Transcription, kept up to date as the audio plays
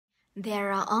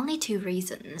There are only two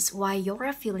reasons why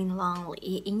you're feeling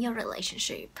lonely in your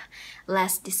relationship.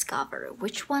 Let's discover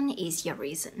which one is your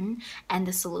reason and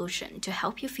the solution to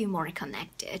help you feel more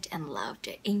connected and loved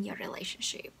in your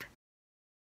relationship.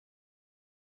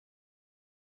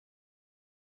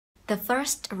 The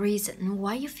first reason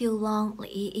why you feel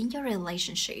lonely in your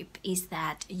relationship is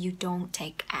that you don't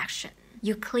take action.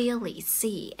 You clearly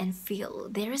see and feel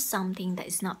there is something that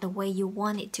is not the way you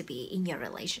want it to be in your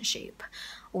relationship.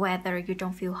 Whether you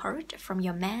don't feel heard from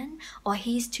your man, or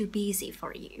he's too busy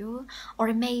for you,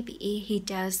 or maybe he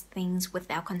does things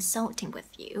without consulting with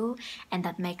you, and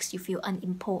that makes you feel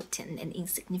unimportant and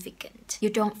insignificant. You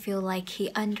don't feel like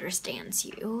he understands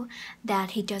you,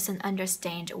 that he doesn't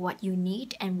understand what you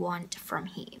need and want from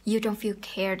him. You don't feel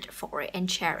cared for and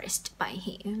cherished by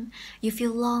him. You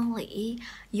feel lonely.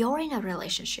 You're in a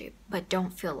relationship, but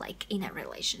don't feel like in a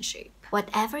relationship.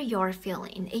 Whatever you're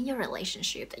feeling in your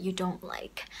relationship that you don't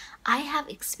like, I have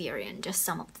experienced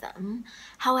some of them.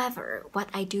 However, what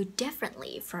I do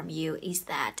differently from you is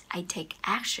that I take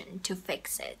action to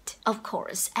fix it. Of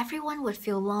course, everyone would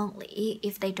feel lonely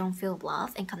if they don't feel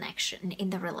love and connection in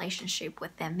the relationship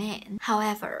with their man.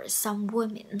 However, some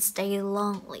women stay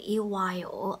lonely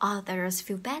while others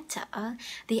feel better.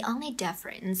 The only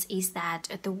difference is that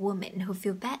the women who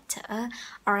feel better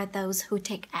are those who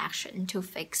take action to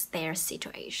fix their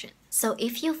situation. So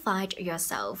if you find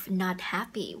yourself not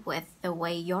happy with the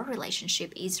way your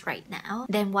relationship is right now,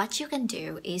 then what you can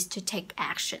do is to take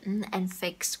action and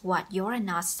fix what you're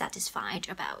not satisfied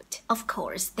about. Of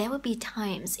course, there will be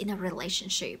times in a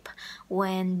relationship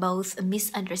when both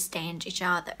misunderstand each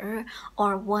other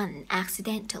or one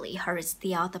accidentally hurts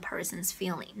the other person's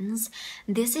feelings.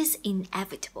 This is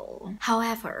inevitable.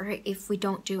 However, if we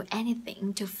don't do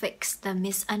anything to fix the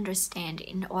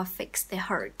misunderstanding or fix the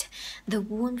hurt, the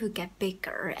wound will get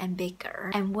bigger and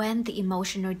bigger, and when the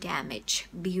emotional damage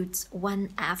builds one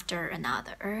after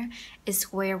another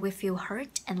is where we feel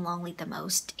hurt and lonely the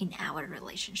most in our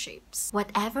relationships.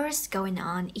 Whatever's going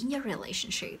on in your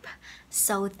relationship,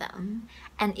 solve them,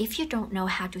 and if you don't know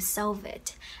how to solve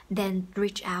it, then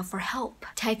reach out for help.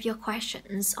 Type your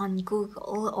questions on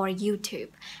Google or YouTube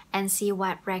and see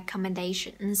what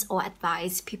recommendations or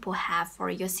advice people have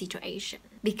for your situation.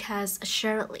 Because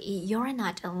surely you're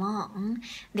not alone.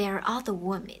 There are other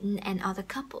women and other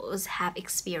couples have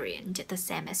experienced the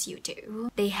same as you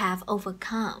do. They have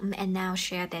overcome and now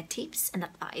share their tips and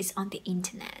advice on the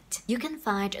internet. You can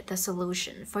find the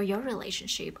solution for your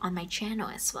relationship on my channel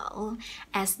as well,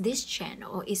 as this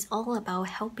channel is all about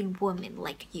helping women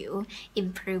like you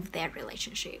improve their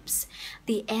relationships.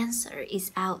 The answer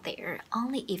is out there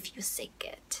only if you seek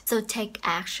it. So take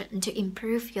action to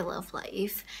improve your love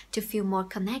life, to feel more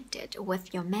connected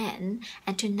with your man,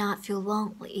 and to not feel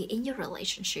lonely in your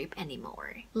relationship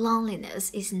anymore.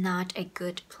 Loneliness is not a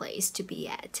good place to be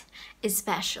at,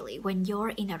 especially when you're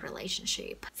in a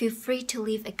relationship. Feel free to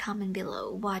leave a comment below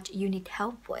what you need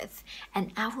help with,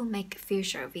 and I will make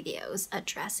future videos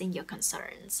addressing your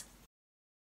concerns.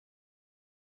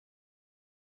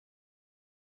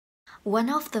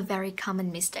 One of the very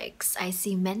common mistakes I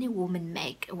see many women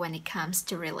make when it comes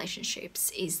to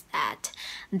relationships is that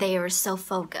they are so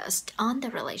focused on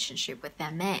the relationship with their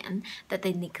man that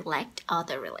they neglect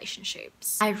other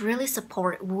relationships. I really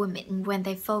support women when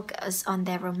they focus on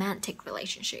their romantic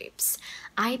relationships.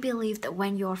 I believe that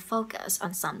when you're focused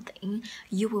on something,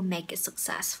 you will make it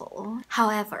successful.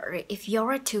 However, if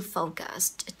you're too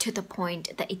focused to the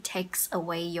point that it takes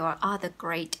away your other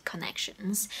great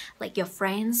connections, like your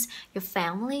friends, your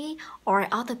family, or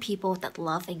other people that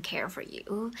love and care for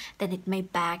you, then it may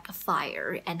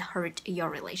backfire and hurt your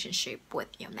relationship with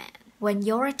your man. When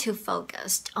you're too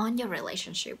focused on your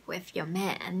relationship with your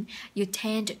man, you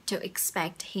tend to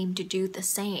expect him to do the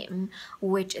same,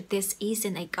 which this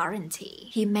isn't a guarantee.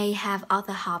 He may have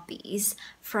other hobbies,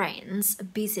 friends,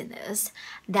 business,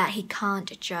 that he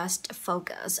can't just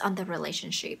focus on the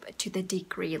relationship to the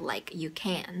degree like you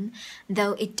can,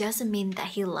 though it doesn't mean that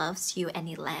he loves you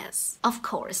any less. Of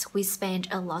course, we spend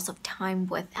a lot of time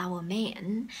with our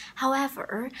man.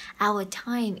 However, our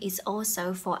time is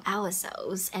also for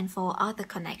ourselves and for other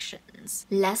connections.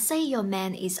 Let's say your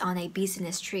man is on a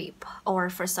business trip, or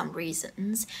for some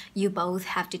reasons, you both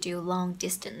have to do long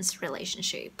distance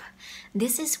relationship.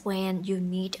 This is when you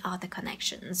need other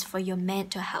connections for your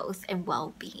mental health and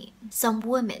well-being. Some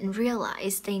women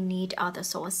realize they need other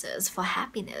sources for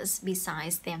happiness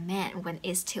besides their man when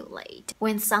it's too late.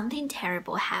 When something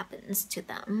terrible happens to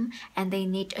them and they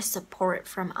need support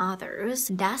from others,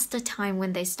 that's the time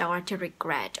when they start to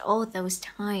regret all those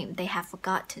time they have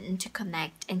forgotten to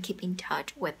connect and keep in in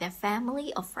touch with their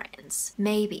family or friends.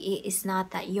 Maybe it's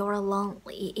not that you're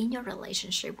lonely in your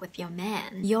relationship with your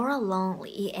man. You're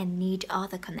lonely and need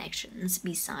other connections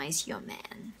besides your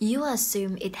man. You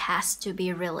assume it has to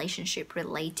be relationship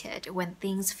related when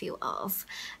things feel off,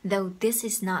 though this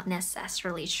is not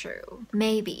necessarily true.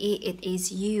 Maybe it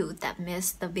is you that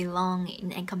miss the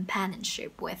belonging and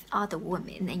companionship with other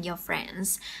women and your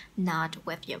friends, not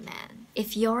with your man.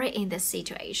 If you're in this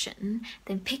situation,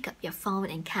 then pick up your phone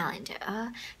and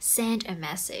calendar, send a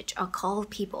message or call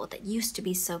people that used to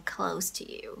be so close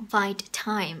to you. Find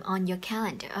time on your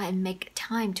calendar and make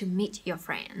time to meet your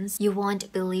friends. You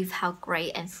won't believe how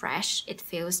great and fresh it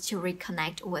feels to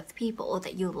reconnect with people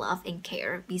that you love and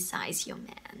care besides your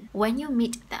man. When you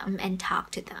meet them and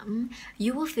talk to them,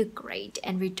 you will feel great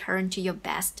and return to your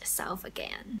best self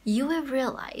again. You will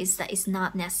realize that it's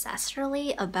not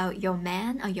necessarily about your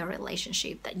man or your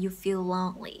relationship that you feel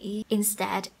lonely.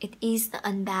 Instead, it is the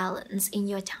unbalance in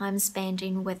your time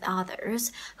spending with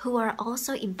others who are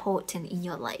also important in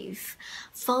your life.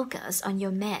 Focus on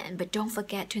your man, but don't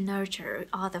forget to nurture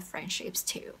other friendships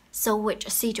too. So which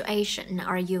situation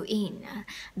are you in?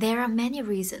 There are many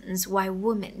reasons why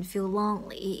women feel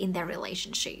lonely in their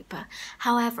relationship.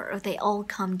 However, they all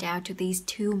come down to these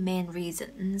two main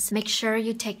reasons. Make sure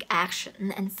you take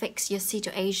action and fix your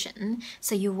situation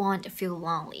so you won't feel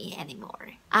lonely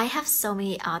anymore. I have so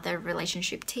many other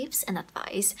relationship tips and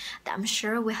advice that I'm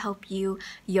sure will help you,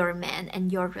 your man, and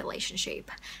your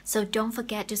relationship. So don't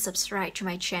forget to subscribe to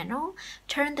my channel,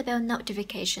 turn the bell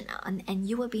notification on, and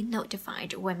you will be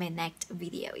notified when my next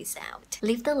video is out.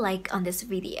 Leave the like on this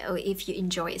video if you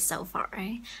enjoy it so far.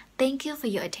 Thank you for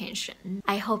your attention.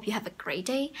 I hope you have a great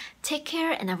day. Take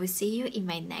care and I will see you in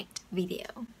my next video.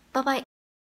 Bye bye.